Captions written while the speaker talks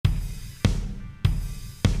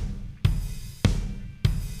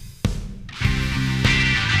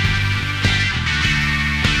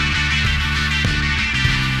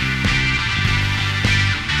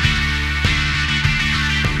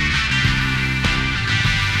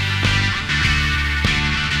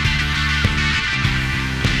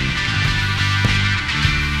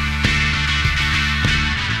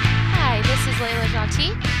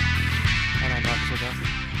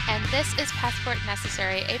Transport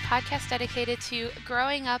Necessary, a podcast dedicated to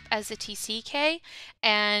growing up as a TCK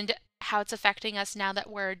and how it's affecting us now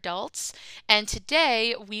that we're adults. And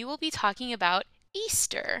today we will be talking about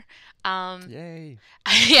Easter. Um, Yay.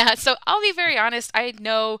 yeah, so I'll be very honest, I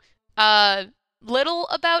know uh, little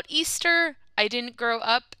about Easter. I didn't grow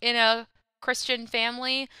up in a Christian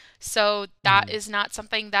family, so that Mm. is not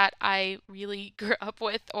something that I really grew up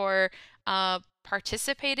with or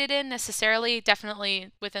participated in necessarily, definitely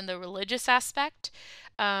within the religious aspect.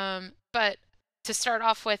 But to start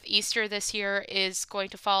off with, Easter this year is going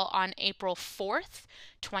to fall on April 4th,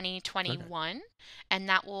 Okay. 2021, and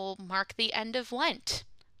that will mark the end of Lent.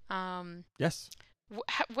 Um, Yes.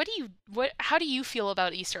 how do you feel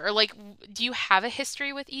about Easter? Or like, do you have a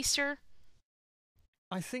history with Easter?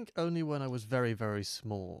 I think only when I was very, very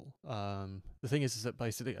small. The thing is that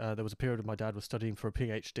basically there was a period when my dad was studying for a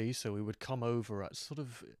PhD, so we would come over at sort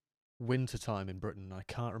of winter time in Britain. I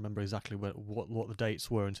can't remember exactly what the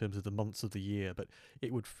dates were in terms of the months of the year, but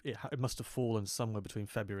it must have fallen somewhere between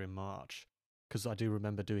February and March, because I do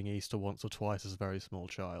remember doing Easter once or twice as a very small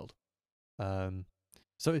child. Um,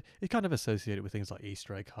 so it kind of associated with things like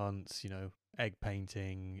Easter egg hunts, egg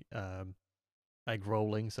painting, egg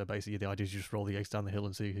rolling. So basically, the idea is you just roll the eggs down the hill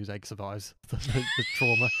and see whose egg survives the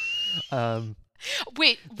trauma. Um,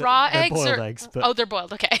 Wait, raw they're eggs boiled or eggs, but oh, they're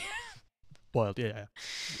boiled. Okay. boiled, yeah.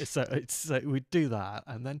 So we'd do that,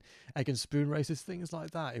 and then egg and spoon races, things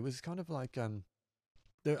like that. It was kind of like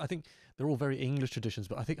I think they're all very English traditions,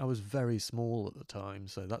 but I think I was very small at the time,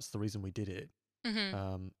 so that's the reason we did it. hmm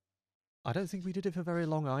Um, I don't think we did it for very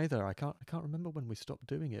long either. I can't remember when we stopped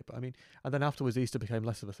doing it, but I mean, and then afterwards Easter became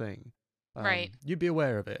less of a thing. Right. You'd be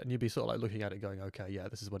aware of it, and you'd be sort of like looking at it, going, "Okay, yeah,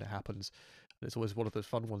 this is when it happens." And it's always one of those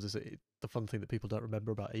fun ones. The fun thing that people don't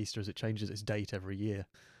remember about Easter is it changes its date every year,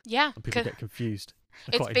 Yeah, and people 'cause get confused.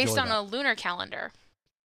 I it's quite based enjoy on that. a lunar calendar.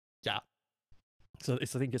 Yeah. So I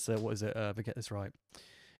think it's what is it? If I get this right,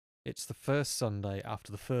 it's the first Sunday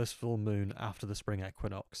after the first full moon after the spring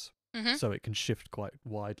equinox. hmm So it can shift quite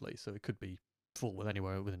widely. So it could be full with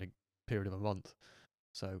anywhere within a period of a month.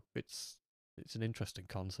 So it's an interesting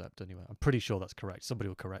concept anyway. I'm pretty sure that's correct. Somebody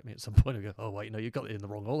will correct me at some point and go, "Oh wait, no, you got it in the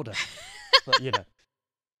wrong order." But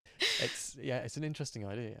it's an interesting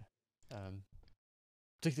idea. Um,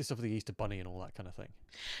 Particularly stuff with the Easter Bunny and all that kind of thing.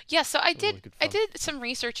 Yeah, so I It was did always good I fun. did some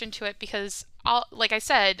research into it because like I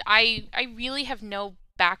said, I really have no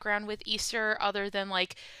background with Easter other than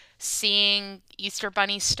like seeing Easter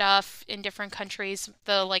bunny stuff in different countries.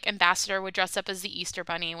 The like ambassador would dress up as the Easter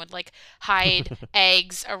bunny and would like hide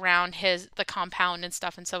eggs around his the compound and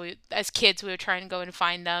stuff. And so as kids, we would try and go and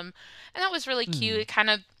find them, and that was really cute. Mm, It kind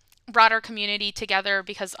of brought our community together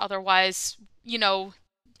because otherwise,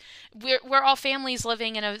 we're all families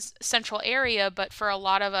living in a central area, but for a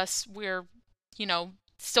lot of us, we're,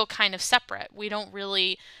 still kind of separate. We don't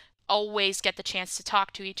really always get the chance to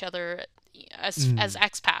talk to each other as mm,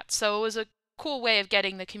 expats. So it was a cool way of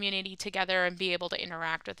getting the community together and be able to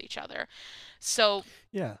interact with each other. So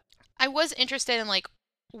yeah, I was interested in like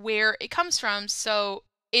where it comes from. So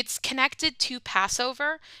it's connected to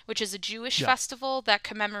Passover, which is a Jewish yeah, festival that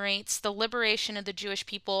commemorates the liberation of the Jewish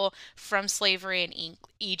people from slavery in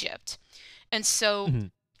Egypt. And so,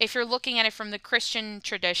 mm, if you're looking at it from the Christian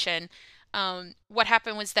tradition, what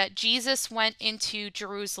happened was that Jesus went into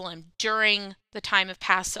Jerusalem during the time of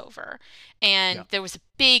Passover, yeah, and there was a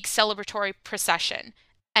big celebratory procession.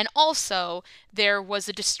 And also, there was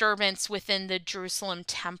a disturbance within the Jerusalem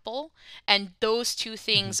temple, and those two mm.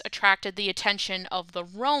 things attracted the attention of the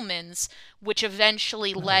Romans, which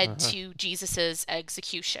eventually led to Jesus's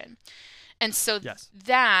execution. And so Yes.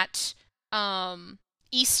 that um,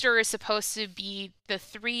 Easter is supposed to be the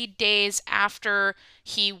 3 days after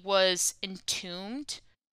he was entombed,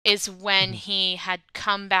 is when Hmm. he had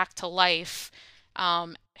come back to life.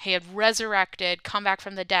 He had resurrected, come back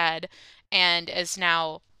from the dead, and is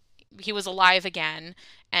now he was alive again.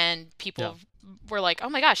 And Yeah. people were like, "Oh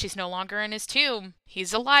my gosh, he's no longer in his tomb.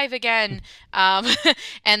 He's alive again." Um,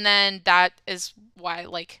 and then that is why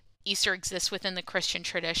like Easter exists within the Christian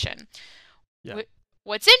tradition. Yeah.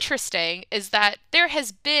 What's interesting is that there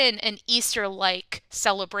has been an Easter like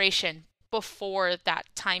celebration before that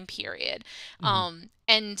time period. Hmm.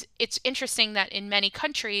 And it's interesting that in many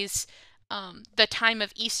countries, the time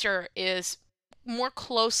of Easter is more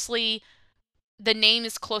closely, the name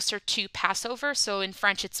is closer to Passover. So in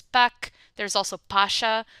French, it's Pâques. There's also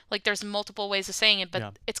Pascha. Like there's multiple ways of saying it, but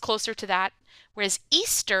Yeah. it's closer to that. Whereas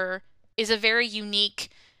Easter is a very unique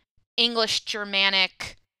English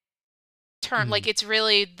Germanic term. Hmm. Like it's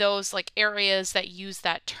really those like areas that use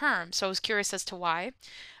that term. So I was curious as to why.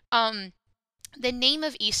 Um, The name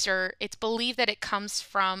of Easter, it's believed that it comes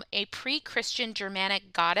from a pre-Christian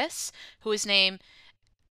Germanic goddess who is named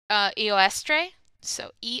Eostre,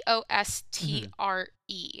 so Mhm.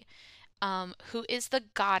 Eostre, who is the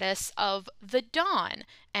goddess of the dawn,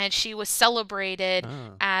 and she was celebrated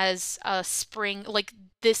Ah. as a spring. Like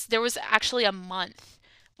this, there was actually a month,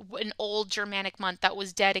 an old Germanic month that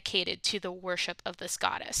was dedicated to the worship of this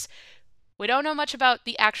goddess. We don't know much about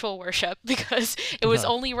the actual worship because it was No.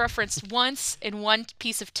 only referenced once in one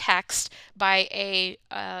piece of text by a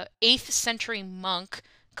 8th century monk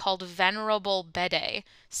called Venerable Bede.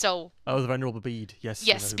 So Oh, the Venerable Bede. Yes, we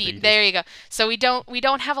yes, know who speed. Bede is. There you go. So we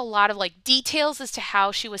don't have a lot of like details as to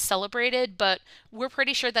how she was celebrated, but we're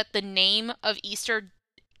pretty sure that the name of Easter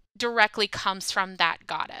directly comes from that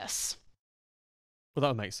goddess. Well, that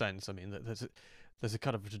would make sense. I mean, there's a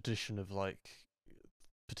kind of a tradition of like,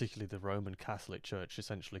 particularly the Roman Catholic Church,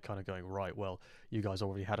 essentially kind of going, right, well, you guys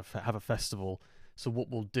already have a festival, so what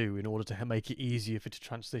we'll do in order to make it easier for it to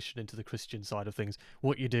transition into the Christian side of things,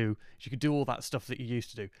 what you do is you can do all that stuff that you used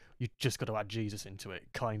to do. You just got to add Jesus into it,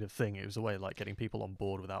 kind of thing. It was a way of like getting people on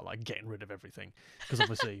board without like getting rid of everything. Because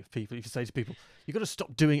obviously, if you say to people, you got to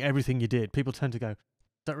stop doing everything you did, people tend to go,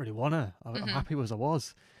 don't really wanna. I'm Hmm. happy as I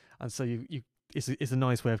was, and so you it's a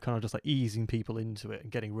nice way of kind of just like easing people into it and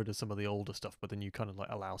getting rid of some of the older stuff, but then you kind of like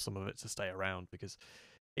allow some of it to stay around because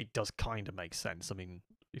it does kind of make sense. I mean,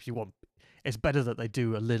 if you want, it's better that they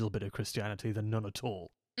do a little bit of Christianity than none at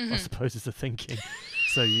all. I Hmm. suppose is the thinking.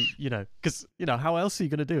 So you know, because how else are you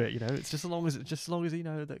going to do it? It's just as long as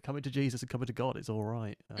that coming to Jesus and coming to God, it's all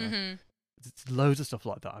right. Hmm. It's loads of stuff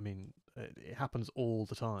like that. I mean, it happens all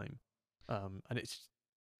the time, and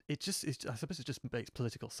I suppose it just makes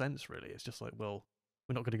political sense, really. It's just like, well,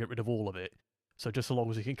 we're not going to get rid of all of it. So just so long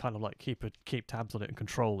as we can kind of like keep tabs on it and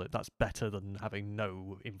control it, that's better than having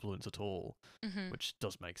no influence at all, Hmm. which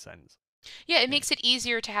does make sense. Yeah, it Yeah. makes it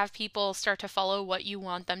easier to have people start to follow what you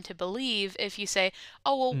want them to believe if you say,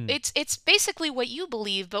 "Oh, well, Mm. it's basically what you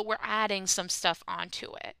believe, but we're adding some stuff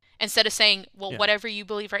onto it." Instead of saying, "Well, Yeah. whatever you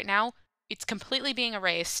believe right now, it's completely being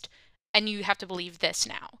erased and you have to believe this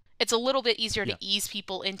now." It's a little bit easier to Yeah. ease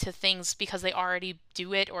people into things because they already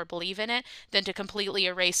do it or believe in it than to completely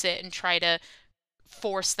erase it and try to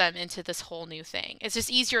force them into this whole new thing. It's just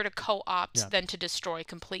easier to co-opt Yeah. than to destroy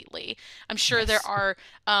completely. I'm sure there Yes.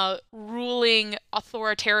 are ruling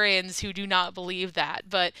authoritarians who do not believe that,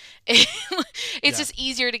 but it's Yeah. just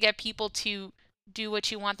easier to get people to do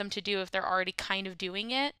what you want them to do if they're already kind of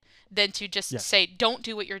doing it than to just Yeah. say, don't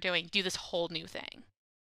do what you're doing, do this whole new thing.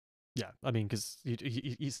 Yeah. I mean, because you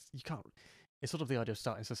can't. It's sort of the idea of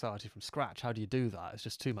starting society from scratch. How do you do that? It's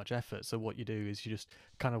just too much effort. So what you do is you just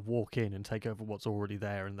kind of walk in and take over what's already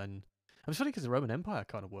there, and then. It's funny because the Roman Empire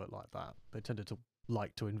kind of worked like that. They tended to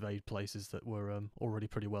like to invade places that were already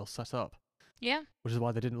pretty well set up, Yeah. which is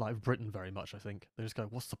why they didn't like Britain very much. I think they just go,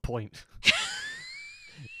 "What's the point?"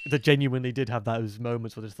 They genuinely did have those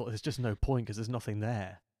moments where they just thought, "There's just no point because there's nothing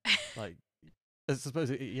there." Like, I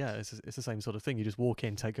suppose, yeah, it's the same sort of thing. You just walk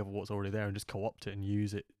in, take over what's already there, and just co-opt it and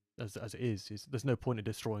use it as it is. There's no point in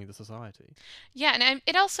destroying the society. Yeah, and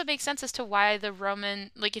it also makes sense as to why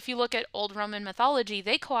like if you look at old Roman mythology,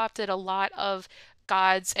 they co-opted a lot of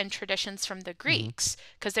gods and traditions from the Hmm. Greeks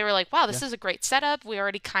because they were like, wow, this Yeah, is a great setup. We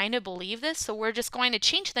already kind of believe this, so we're just going to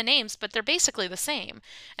change the names, but they're basically the same.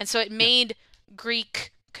 And so it yeah, made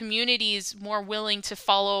Greek communities more willing to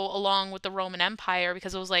follow along with the Roman Empire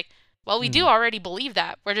because it was like, well, we do mm, already believe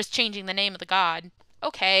that. We're just changing the name of the god.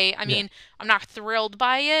 Okay, I yeah. mean, I'm not thrilled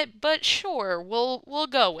by it, but sure, we'll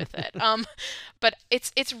go with it. But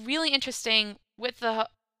it's really interesting with the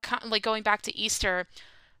like going back to Easter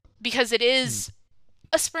because it Mm. is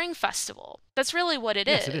a spring festival. That's really what it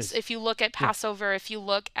Yes, it is. is. If you look at Yeah. Passover, if you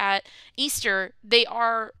look at Easter, they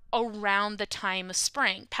are around the time of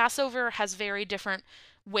spring. Passover has very different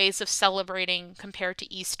ways of celebrating compared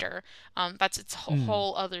to Easter. That's its Mm.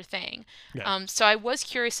 whole other thing. Yeah. So I was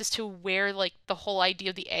curious as to where like the whole idea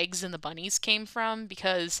of the eggs and the bunnies came from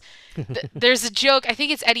because there's a joke. I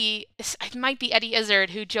think it's Eddie. It might be Eddie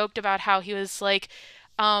Izzard who joked about how he was like,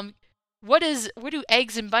 um, what do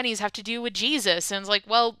eggs and bunnies have to do with Jesus? And it's like,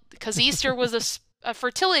 well, because Easter was a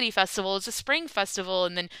fertility festival, it's a spring festival,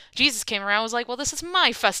 and then Jesus came around and was like, well, this is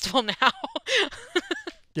my festival now.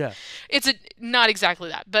 Yeah. It's not exactly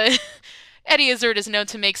that, but Eddie Izzard is known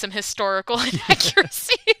to make some historical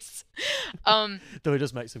inaccuracies. Um, Though he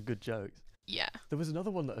does make some good jokes. yeah. There was another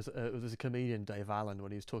one that was a comedian, Dave Allen,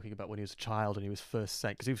 when he was talking about when he was a child and he was first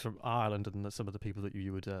sent, because he was from Ireland, and some of the people that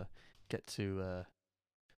you would get to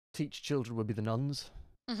teach children would be the nuns,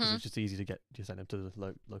 because it Mhm. was just easy to get to send them to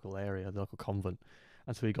the local area, the local convent,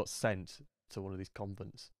 and so he got sent to one of these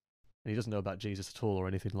convents, and he doesn't know about Jesus at all or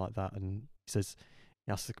anything like that. And he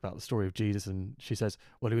asks about the story of Jesus, and she says,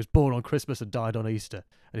 "Well, he was born on Christmas and died on Easter."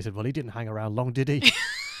 And he said, "Well, he didn't hang around long, did he?"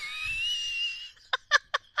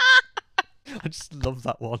 I just love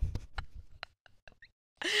that one.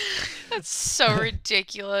 That's so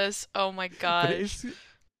ridiculous. Oh my god. But it is.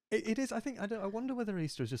 It is. I think. I wonder whether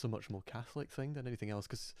Easter is just a much more Catholic thing than anything else.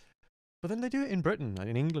 But then they do it in Britain and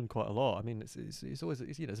in England quite a lot. I mean, it's always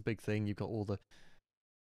it's a big thing. You've got all the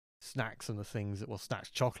snacks and the things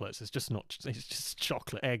snacks, chocolates. It's just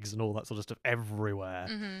chocolate, eggs, and all that sort of stuff everywhere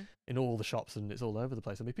in all the shops, and it's all over the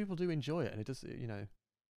place. I mean, people do enjoy it, and it does,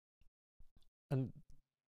 and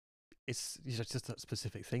it's just that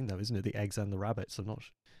specific thing, though, isn't it? The eggs and the rabbits. I'm not.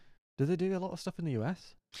 Do they do a lot of stuff in the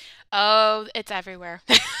US? Oh, it's everywhere.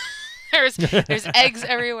 There's eggs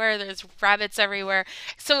everywhere, there's rabbits everywhere.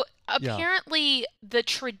 So apparently the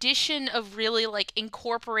tradition of really like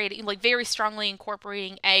incorporating, like very strongly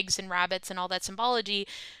incorporating eggs and rabbits and all that symbology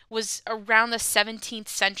was around the 17th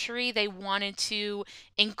century. They wanted to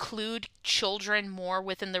include children more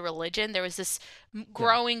within the religion. There was this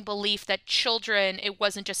growing belief that children, it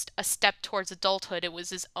wasn't just a step towards adulthood, it was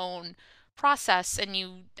his own process, and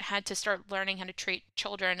you had to start learning how to treat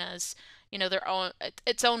children as their own,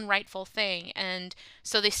 its own rightful thing. And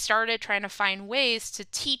so they started trying to find ways to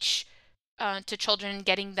teach to children,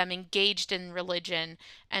 getting them engaged in religion.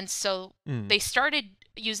 And so they started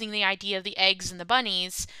using the idea of the eggs and the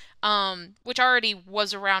bunnies, which already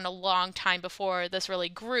was around a long time before this really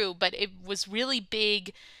grew, but it was really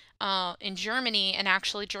big in Germany. And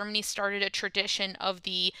actually Germany started a tradition of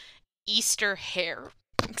the Easter hare,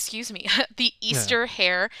 the Easter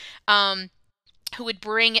hare, who would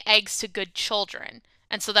bring eggs to good children.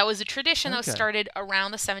 And so that was a tradition that was started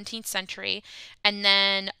around the 17th century. And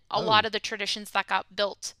then a lot of the traditions that got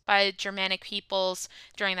built by Germanic peoples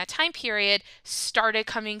during that time period started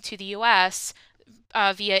coming to the US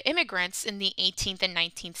via immigrants in the 18th and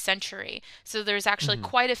 19th century. So there's actually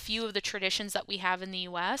quite a few of the traditions that we have in the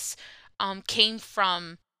US came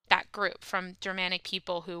from that group, from Germanic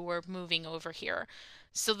people who were moving over here.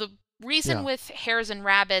 So the reason with hares and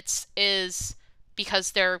rabbits is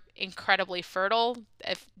because they're incredibly fertile.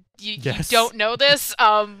 If you don't know this,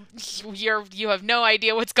 you have no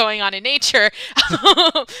idea what's going on in nature,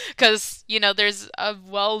 because there's a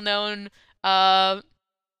well-known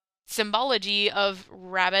symbology of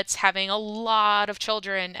rabbits having a lot of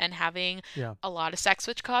children and having a lot of sex,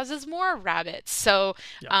 which causes more rabbits. So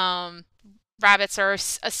rabbits are a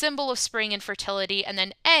symbol of spring and fertility, and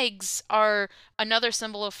then eggs are another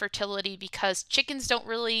symbol of fertility because chickens don't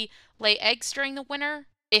really lay eggs during the winter,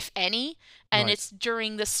 if any, and it's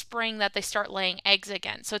during the spring that they start laying eggs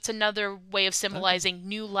again. So it's another way of symbolizing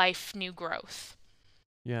new life, new growth.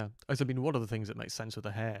 Yeah. I mean, one of the things that makes sense with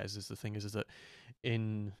the hares is that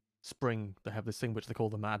in spring they have this thing which they call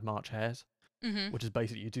the Mad March hares. Which is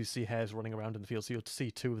basically, you do see hares running around in the fields. So you'll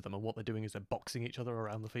see two of them, and what they're doing is they're boxing each other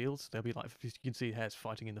around the fields. They'll be like, you can see hares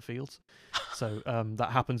fighting in the fields. So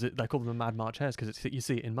that happens. They call them the Mad March hares because you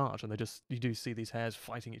see it in March, and you do see these hares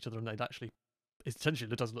fighting each other, and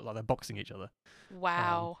essentially it does look like they're boxing each other.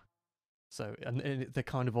 Wow. So and they're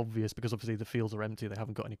kind of obvious because obviously the fields are empty. They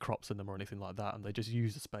haven't got any crops in them or anything like that, and they just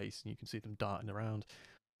use the space, and you can see them darting around.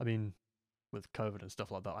 I mean, with COVID and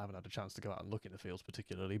stuff like that, I haven't had a chance to go out and look in the fields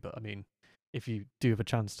particularly, but I mean, if you do have a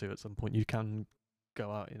chance to at some point, you can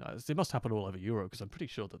go out. It must happen all over Europe because I'm pretty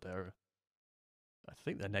sure that I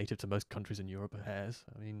think they're native to most countries in Europe, hares.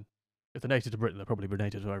 I mean, if they're native to Britain, they're probably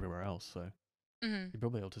native to everywhere else. So you're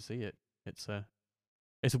probably able to see it. It's a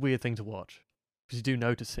weird thing to watch because you do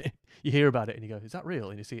notice it. You hear about it and you go, "Is that real?"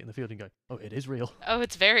 And you see it in the field and you go, "Oh, it is real." Oh,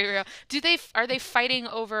 it's very real. Are they fighting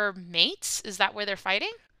over mates? Is that where they're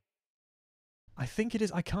fighting? I think it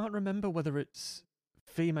is. I can't remember whether it's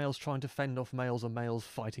females trying to fend off males or males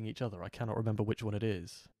fighting each other. I cannot remember which one it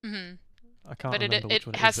is. I can't remember which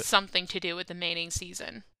one it is. It has something to do with the mating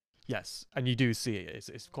season. Yes, and you do see it.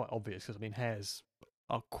 It's quite obvious because I mean, hares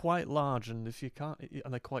are quite large, and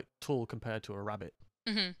they're quite tall compared to a rabbit.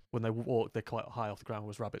 When they walk, they're quite high off the ground,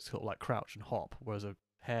 whereas rabbits sort of like crouch and hop, whereas a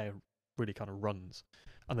hare really kind of runs,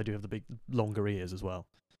 and they do have the big, longer ears as well.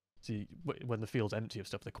 So when the field's empty of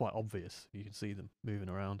stuff, they're quite obvious. You can see them moving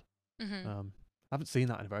around. I haven't seen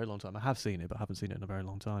that in a very long time. I have seen it, but I haven't seen it in a very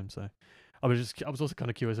long time. So I was also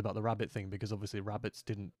kind of curious about the rabbit thing because obviously rabbits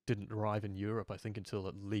didn't arrive in Europe, I think, until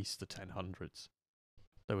at least the 1000s.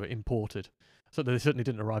 They were imported. So they certainly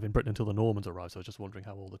didn't arrive in Britain until the Normans arrived. So I was just wondering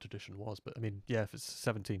how old the tradition was. But I mean, yeah, if it's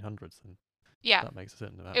 1700s, then that makes a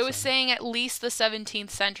certain amount of sense. It was saying at least the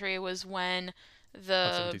 17th century was when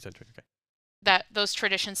 17th century, okay. That those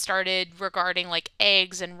traditions started regarding like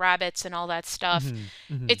eggs and rabbits and all that stuff.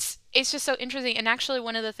 it's just so interesting. And actually,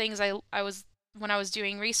 one of the things I was when I was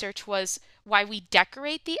doing research was why we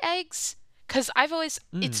decorate the eggs. Because I've always,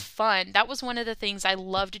 it's Mm, fun. That was one of the things I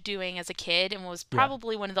loved doing as a kid and was yeah,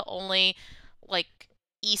 probably one of the only like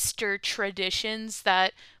Easter traditions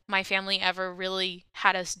that my family ever really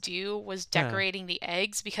had us do was yeah, decorating the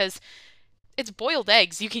eggs because it's boiled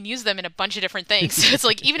eggs. You can use them in a bunch of different things. So it's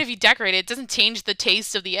like even if you decorate it, it doesn't change the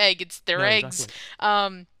taste of the egg. It's their no, eggs. exactly.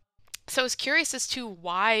 Um, so I was curious as to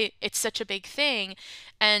why it's such a big thing.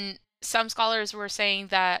 And some scholars were saying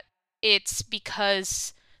that it's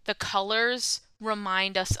because the colors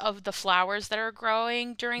remind us of the flowers that are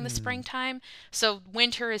growing during the Mm, springtime. So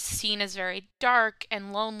winter is seen as very dark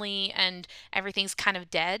and lonely and everything's kind of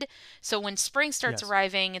dead. So when spring starts yes,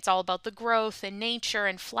 arriving, it's all about the growth and nature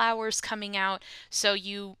and flowers coming out. So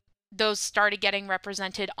you those started getting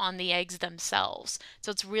represented on the eggs themselves. So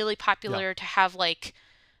it's really yeah, popular to have like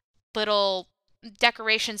little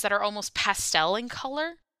decorations that are almost pastel in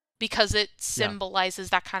color because it yeah, symbolizes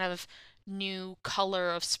that kind of new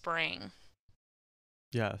color of spring.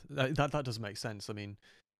 yeah. That does make sense. I mean,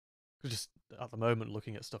 just at the moment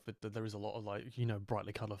looking at stuff, there is a lot of like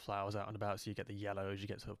brightly coloured flowers out and about. So you get the yellows, you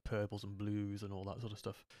get sort of purples and blues and all that sort of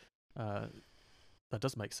stuff. Uh, that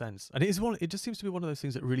does make sense, and it is one. It just seems to be one of those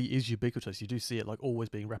things that really is ubiquitous. You do see it like always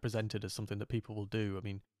being represented as something that people will do. I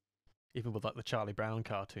mean, even with like the Charlie Brown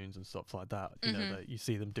cartoons and stuff like that, Mhm. that you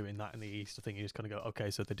see them doing that in the Easter thing. You just kind of go, okay,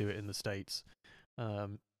 so they do it in the States,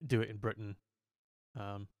 do it in Britain.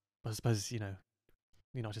 But I suppose the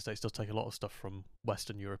United States does take a lot of stuff from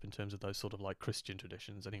Western Europe in terms of those sort of like Christian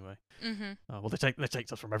traditions, anyway. Mhm. Well, they take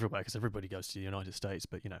stuff from everywhere because everybody goes to the United States,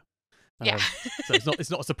 but Yeah. so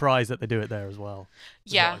it's not a surprise that they do it there as well.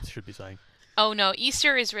 Is Yeah. what I should be saying. Oh no,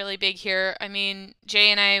 Easter is really big here. I mean,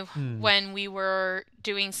 Jay and I Hmm. when we were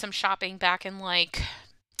doing some shopping back in like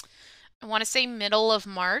I want to say middle of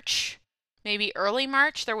March, maybe early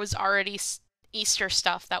March, there was already Easter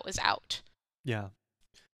stuff that was out. Yeah.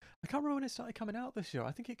 I can't remember when it started coming out this year.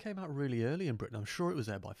 I think it came out really early in Britain. I'm sure it was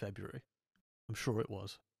there by February. I'm sure it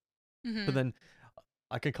was. But Mhm. then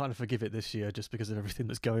I can kind of forgive it this year just because of everything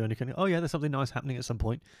that's going on. You can, oh yeah, there's something nice happening at some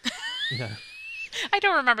point. You know, I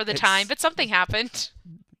don't remember the time, it's but something happened.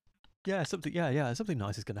 yeah, something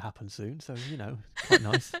nice is going to happen soon. So quite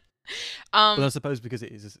nice. But I Um, suppose because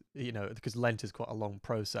it is, because Lent is quite a long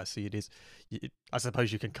process, so it is. I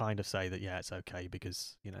suppose you can kind of say that yeah, it's okay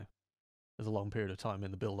because there's a long period of time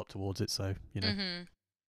in the build up towards it. So mhm.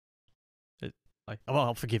 it, well,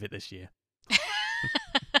 I'll forgive it this year.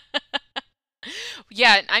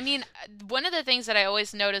 Yeah, I mean, one of the things that I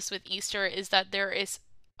always notice with Easter is that there is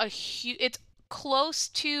it's close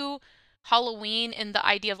to Halloween in the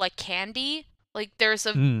idea of like candy. Like there's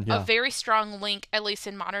a Yeah. very strong link, at least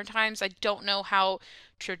in modern times. I don't know how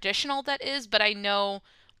traditional that is, but I know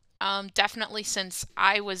definitely since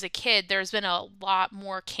I was a kid, there's been a lot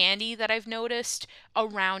more candy that I've noticed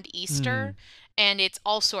around Easter. Mm, And it's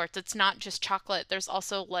all sorts. It's not just chocolate. There's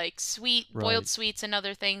also like boiled right. sweets and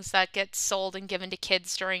other things that get sold and given to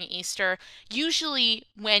kids during Easter, usually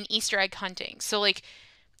when Easter egg hunting. So, like,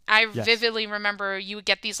 I Yes. vividly remember you would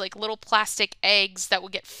get these like little plastic eggs that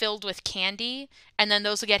would get filled with candy, and then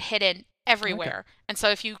those would get hidden Okay. everywhere. And so,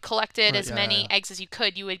 if you collected Right. as Yeah. many Yeah. eggs as you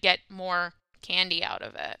could, you would get more candy out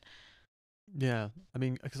of it. Yeah. I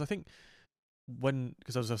mean, because I think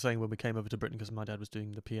because as I was saying, when we came over to Britain, because my dad was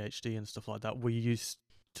doing the PhD and stuff like that, we used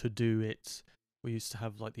to do it. We used to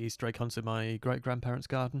have like the Easter egg hunts in my great grandparents'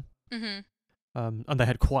 garden. Hmm. And they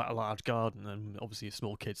had quite a large garden, and obviously a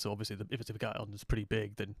small kid. So obviously, if it's a garden that's pretty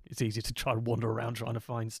big, then it's easy to try and wander around trying to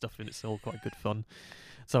find stuff, and it's all quite good fun.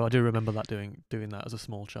 So I do remember that doing that as a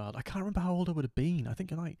small child. I can't remember how old I would have been. I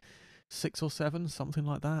think like 6 or 7, something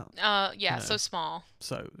like that. You Yeah, so know, small.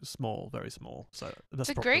 so small, very small. So It's that's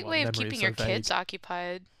a probably great why the way of memory is keeping your so kids vague.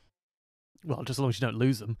 occupied. Well, just as long as you don't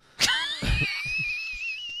lose them.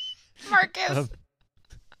 Marcus! um,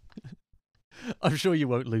 I'm sure you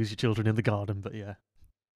won't lose your children in the garden, but yeah.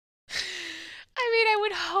 I mean, I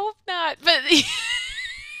would hope not, but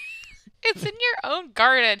it's in your own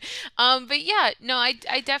garden. But yeah, no, I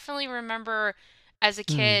definitely remember as a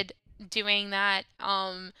Mm, kid doing that.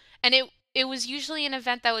 And it was usually an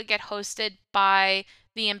event that would get hosted by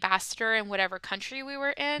the ambassador in whatever country we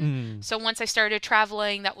were in. mm, So once I started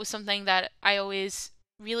traveling, that was something that I always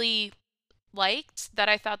really liked, that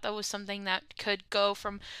I thought that was something that could go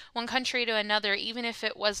from one country to another, even if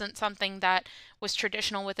it wasn't something that was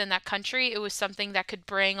traditional within that country. It was something that could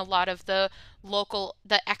bring a lot of the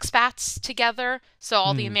expats together. So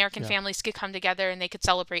all the American yeah. families could come together and they could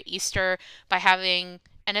celebrate Easter by having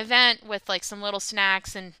an event with like some little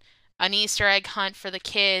snacks and an Easter egg hunt for the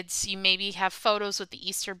kids. You maybe have photos with the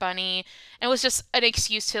Easter bunny. And it was just an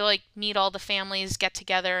excuse to like meet all the families, get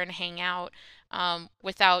together and hang out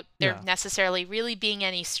without there Yeah. necessarily really being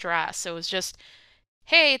any stress. It was just,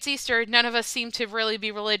 hey, it's Easter. None of us seem to really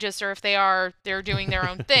be religious, or if they are, they're doing their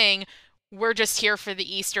own thing. We're just here for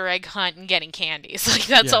the Easter egg hunt and getting candies. Like,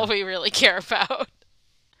 that's all Yeah. we really care about.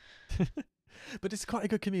 But it's quite a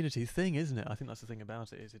good community thing, isn't it? I think that's the thing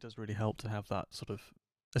about it, is it does really help to have that sort of,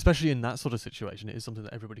 especially in that sort of situation, it is something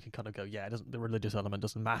that everybody can kind of go, yeah, it doesn't, the religious element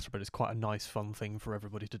doesn't matter, but it's quite a nice, fun thing for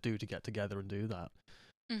everybody to do, to get together and do that.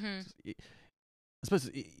 Hmm. I suppose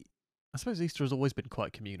I suppose Easter has always been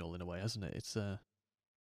quite communal in a way, hasn't it? It's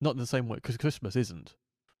not in the same way, because Christmas isn't.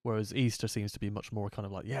 Whereas Easter seems to be much more kind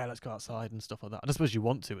of like, yeah, let's go outside and stuff like that. And I suppose you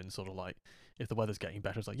want to, in sort of like, if the weather's getting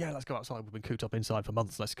better, it's like, yeah, let's go outside. We've been cooped up inside for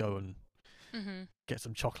months. Let's go and Hmm. get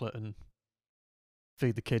some chocolate and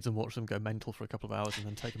feed the kids and watch them go mental for a couple of hours and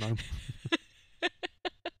then take them home.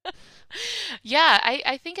 Yeah,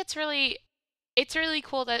 I think it's really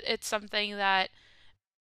cool that it's something that,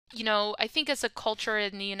 I think as a culture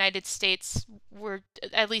in the United States, we're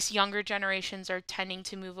at least younger generations are tending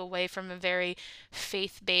to move away from a very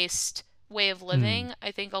faith-based way of Mm. living.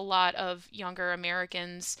 I think a lot of younger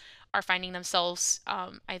Americans are finding themselves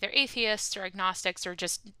either atheists or agnostics or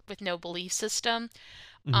just with no belief system.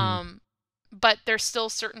 Mm-hmm. Um, but there's still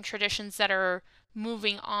certain traditions that are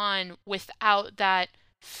moving on without that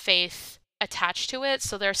faith attached to it.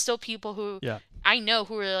 So there are still people who Yeah. I know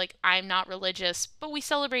who are like, I'm not religious, but we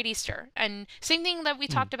celebrate Easter. And same thing that we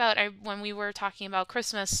Mm. talked about when we were talking about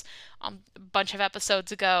Christmas a bunch of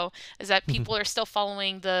episodes ago, is that people are still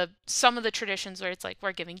following the some of the traditions where it's like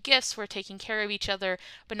we're giving gifts, we're taking care of each other,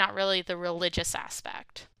 but not really the religious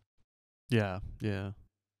aspect. Yeah. Yeah.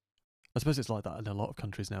 I suppose it's like that in a lot of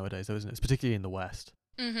countries nowadays, though, isn't it? It's particularly in the West.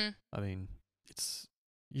 Hmm. I mean, it's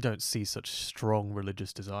you don't see such strong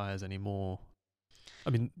religious desires anymore. I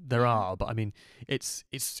mean, there Yeah. are, but I mean,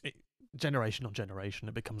 generation on generation,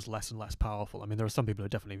 it becomes less and less powerful. I mean, there are some people who are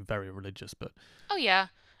definitely very religious, but Oh yeah.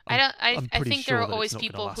 I I'm don't I I'm I pretty think there sure are that it's always not going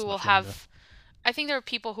to people who last will much longer. have I think there are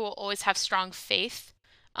people who will always have strong faith.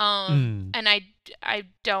 Mm. And I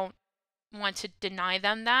don't want to deny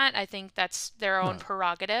them that. I think that's their own No.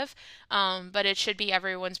 prerogative. But it should be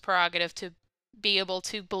everyone's prerogative to be able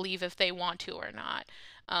to believe if they want to or not.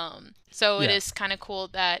 So it Yeah. is kind of cool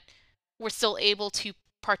that we're still able to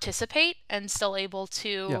participate and still able Yeah.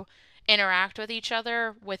 to interact with each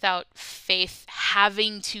other without faith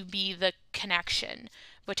having to be the connection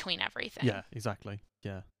between everything. Yeah. Exactly.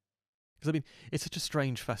 Yeah. Because I mean, it's such a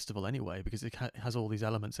strange festival anyway, because it has all these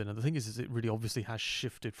elements in, and the thing is it really obviously has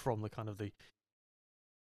shifted from the kind of the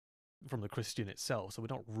from the Christian itself. So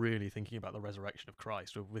we're not really thinking about the resurrection of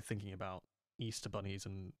Christ. We're thinking about Easter bunnies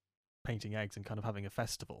and painting eggs and kind of having a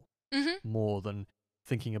festival Hmm. more than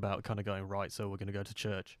thinking about kind of going, right, so we're going to go to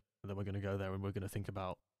church and then we're going to go there and we're going to think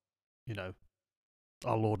about, you know,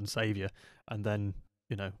 our Lord and Savior and then,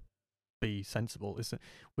 you know, be sensible.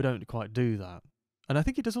 We don't quite do that. And I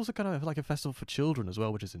think it does also kind of have like a festival for children as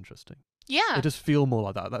well, which is interesting. It Yeah. does feel more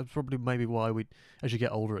like that. That's probably maybe why as you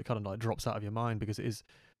get older, it kind of like drops out of your mind, because it is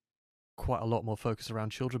quite a lot more focused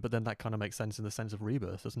around children. But then that kind of makes sense in the sense of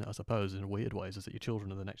rebirth, doesn't it? I suppose in weird ways, is that your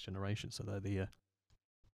children are the next generation, so they're the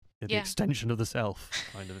Yeah. extension of the self,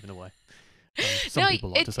 kind of in a way. Some No,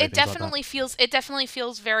 people like it to say it things like that. definitely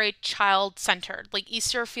feels very child centered. Like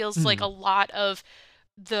Easter feels like a Mm, lot of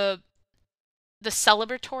the the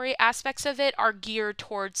celebratory aspects of it are geared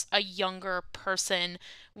towards a younger person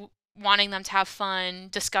wanting them to have fun,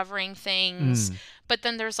 discovering things. mm, But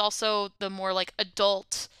then there's also the more like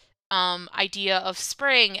adult idea of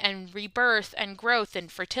spring and rebirth and growth and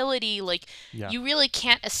fertility. Like yeah, you really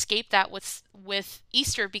can't escape that with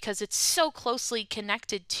Easter because it's so closely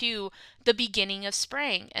connected to the beginning of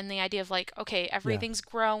spring and the idea of like, okay, yeah, everything's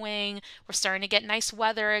growing, we're starting to get nice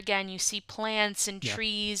weather again. You see plants and yeah,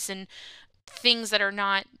 trees and things that are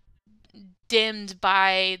not dimmed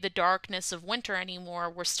by the darkness of winter anymore.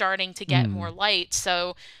 We're starting to get more mm, light,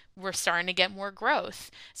 so we're starting to get more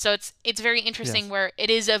growth. So it's very interesting yes, where it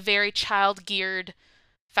is a very child geared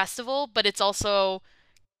festival, but it's also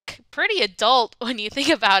pretty adult when you think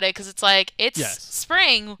about it because it's like it's yes.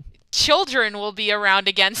 spring. Children will be around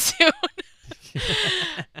again soon.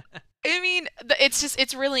 I mean,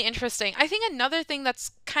 it's really interesting. I think another thing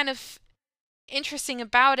that's kind of interesting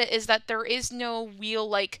about it is that there is no real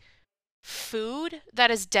like food that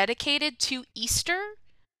is dedicated to Easter.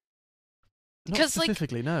 Not Because like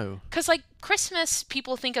specifically, no. Because, like, Christmas,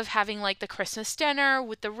 people think of having, like, the Christmas dinner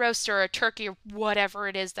with the roast or a turkey or whatever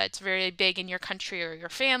it is that's very big in your country or your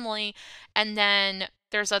family. And then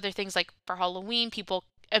there's other things like for Halloween, people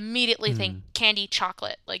immediately think Mm. candy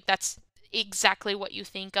chocolate. Like that's exactly what you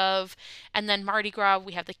think of. And then Mardi Gras,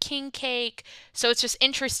 we have the king cake. So it's just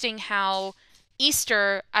interesting how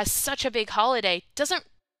Easter, as such a big holiday, doesn't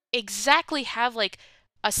exactly have like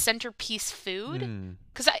a centerpiece food. Mm.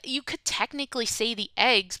 Because you could technically say the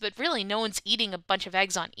eggs, but really no one's eating a bunch of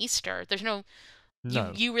eggs on Easter. There's no,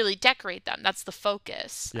 No. you really decorate them. That's the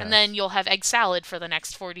focus. And then Yes. you'll have egg salad for the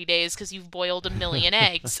next 40 days because you've boiled a million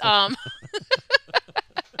eggs.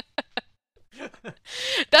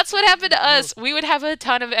 That's what happened to Oh. us. We would have a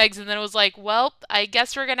ton of eggs, and then it was like, well, I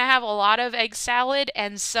guess we're gonna have a lot of egg salad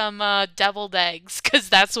and some deviled eggs, because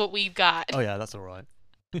that's what we've got. Oh yeah, that's all right.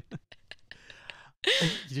 You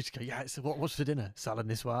just go, yeah. What's for dinner? Salad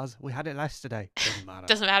niçoise. We had it yesterday. Doesn't matter.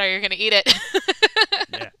 Doesn't matter, you're gonna eat it.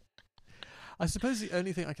 Yeah. I suppose the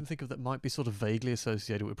only thing I can think of that might be sort of vaguely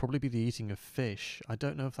associated would probably be the eating of fish. I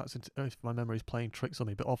don't know if that's if my memory's playing tricks on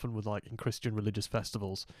me, but often with like in Christian religious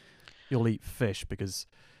festivals, you'll eat fish because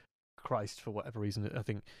Christ, for whatever reason, I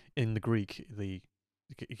think in the Greek,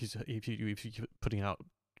 if you're putting out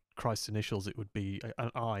Christ's initials, it would be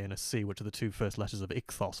an I and a C, which are the two first letters of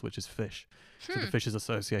ichthos, which is fish. So the Hmm. fish is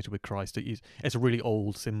associated with Christ. It's a really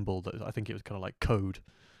old symbol that I think it was kind of like code,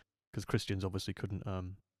 because Christians obviously couldn't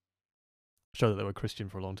show that they were Christian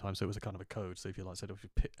for a long time, so it was a kind of a code. So if you like said, if you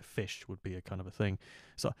fish would be a kind of a thing.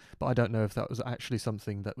 So, but I don't know if that was actually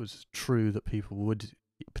something that was true that people would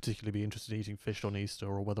particularly be interested in eating fish on Easter,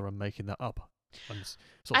 or whether I'm making that up and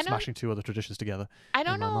sort I of don't smashing two other traditions together I in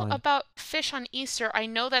don't my know mind. about fish on Easter. I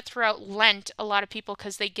know that throughout Lent, a lot of people,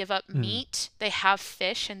 because they give up Mm. meat, they have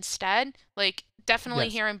fish instead. Like, definitely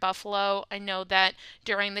Yes. here in Buffalo, I know that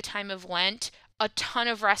during the time of Lent, a ton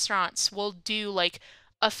of restaurants will do like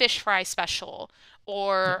a fish fry special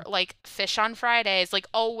or Yeah. like fish on Fridays. Like,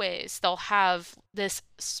 always, they'll have this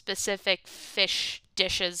specific fish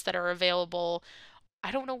dishes that are available.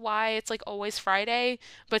 I don't know why it's like always Friday,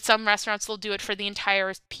 but some restaurants will do it for the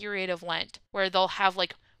entire period of Lent, where they'll have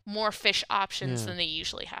like more fish options Yeah. than they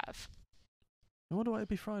usually have. I wonder why it'd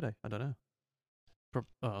be Friday. I don't know.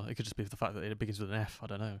 Oh, it could just be the fact that it begins with an F. I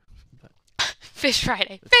don't know. But Fish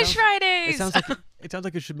Friday. it Fish sounds. It Fridays! sounds like it sounds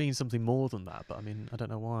like it should mean something more than that. But I mean, I don't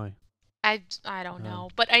know why. I don't Um. know,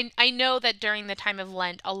 but I know that during the time of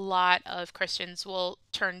Lent, a lot of Christians will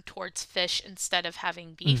turn towards fish instead of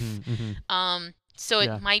having beef. Mhm. Mhm. So it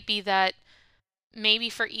Yeah. might be that maybe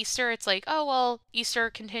for Easter, it's like, oh, well, Easter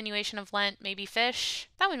continuation of Lent, maybe fish.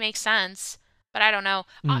 That would make sense. But I don't know.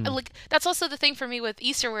 Mm. Like that's also the thing for me with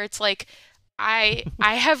Easter, where it's like, I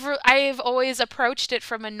have always approached it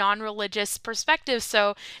from a non-religious perspective,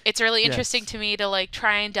 so it's really interesting Yes. to me to like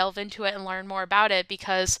try and delve into it and learn more about it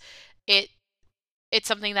because it it's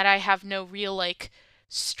something that I have no real like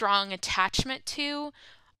strong attachment to,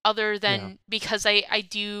 other Yeah. than because I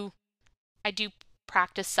do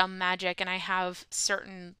practice some magic and I have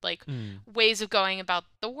certain like Mm. ways of going about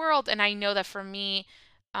the world, and I know that for me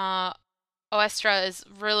uh Oestra is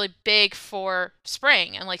really big for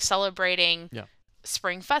spring and like celebrating Yeah.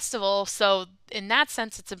 spring festival. So in that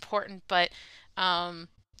sense it's important, but um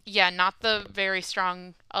yeah, not the very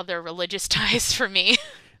strong other religious ties for me.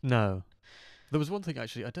 No. There was one thing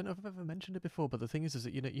actually. I don't know if I've ever mentioned it before, but the thing is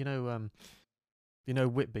that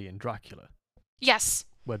Whitby in Dracula, Yes.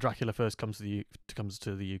 where Dracula first comes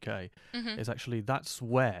to the UK, Mhm. is actually that's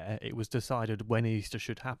where it was decided when Easter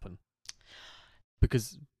should happen,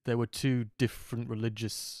 because there were two different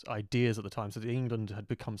religious ideas at the time. So England had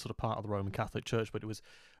become sort of part of the Roman Catholic Church, but it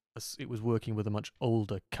was working with a much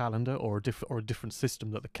older calendar, or a different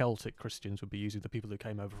system that the Celtic Christians would be using, the people who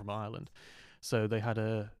came over from Ireland. So they had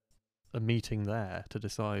a meeting there to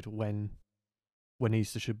decide when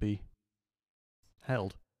Easter should be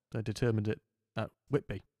held. They determined it at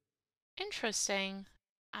Whitby. Interesting.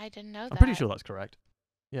 I didn't know I'm pretty that. sure that's correct.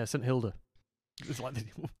 Yeah, St Hilda. It's like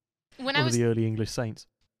When I one of was the early English saints.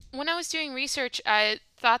 when I was doing research, I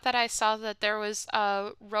thought that I saw that there was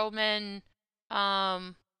a Roman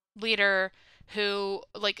um leader who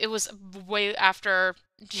like it was way after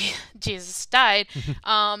Jesus died,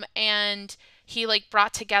 and he like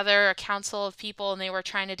brought together a council of people and they were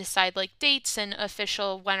trying to decide like dates and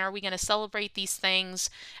official when are we going to celebrate these things,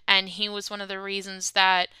 and he was one of the reasons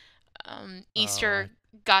that All Easter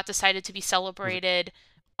right. got decided to be Was it celebrated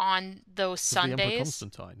on those was the Emperor Sundays.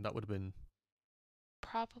 Constantine? That would have been.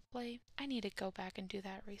 Probably. I need to go back and do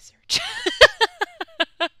that research.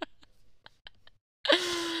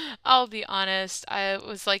 I'll be honest. I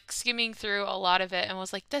was like skimming through a lot of it and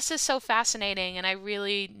was like, this is so fascinating and I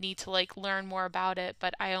really need to like learn more about it,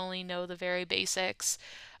 but I only know the very basics.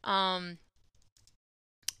 Um,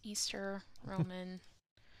 Easter Roman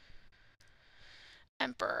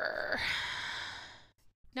Emperor.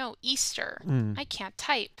 No, Easter. Mm. I can't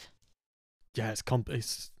type. Yeah,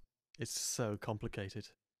 it's so complicated.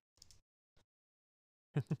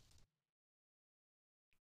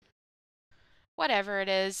 Whatever it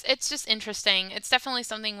is, it's just interesting. It's definitely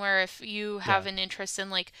something where if you have Yeah. an interest in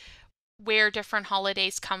like where different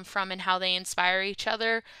holidays come from and how they inspire each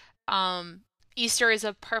other, um, Easter is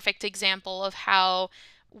a perfect example of how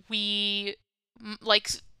we like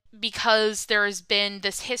because there has been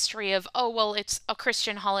this history of, oh well, it's a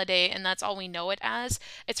Christian holiday and that's all we know it as.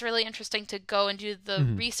 It's really interesting to go and do the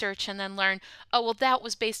Hmm. research and then learn, oh well, that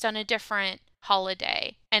was based on a different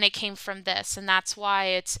holiday and it came from this, and that's why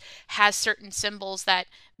it's has certain symbols that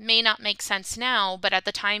may not make sense now, but at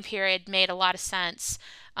the time period made a lot of sense.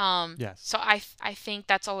 Yes. So I think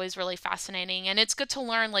that's always really fascinating, and it's good to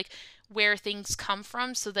learn like where things come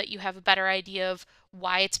from so that you have a better idea of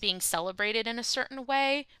why it's being celebrated in a certain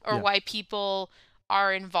way or Yeah. why people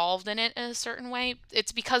are involved in it in a certain way.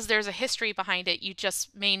 It's because there's a history behind it. You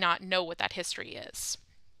just may not know what that history is.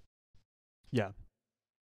 Yeah.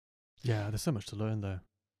 Yeah. There's so much to learn, though.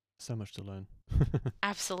 So much to learn.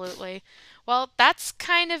 Absolutely. Well, that's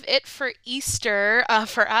kind of it for Easter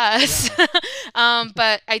for us. Yeah.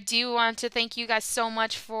 But I do want to thank you guys so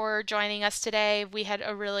much for joining us today. We had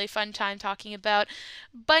a really fun time talking about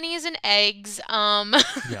bunnies and eggs.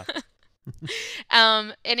 Yeah.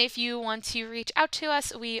 And if you want to reach out to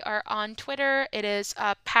us, we are on Twitter. It is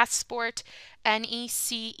Passport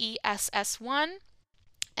NECESS1,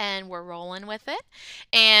 and we're rolling with it.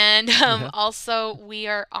 And Yeah. also, we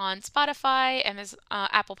are on Spotify and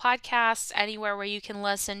Apple Podcasts, anywhere where you can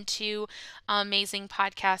listen to amazing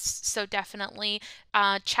podcasts. So definitely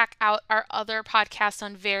check out our other podcasts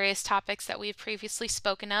on various topics that we've previously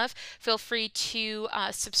spoken of. Feel free to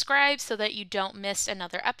subscribe so that you don't miss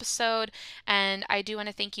another episode. And I do want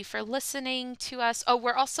to thank you for listening to us. Oh,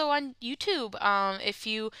 we're also on YouTube. If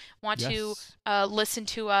you want to Yes. listen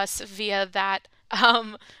to us via that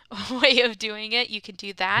um, way of doing it, you can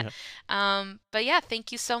do that. Yeah. But yeah,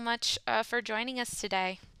 thank you so much for joining us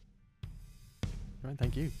today. Right.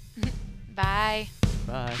 Thank you. Bye.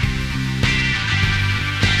 Bye.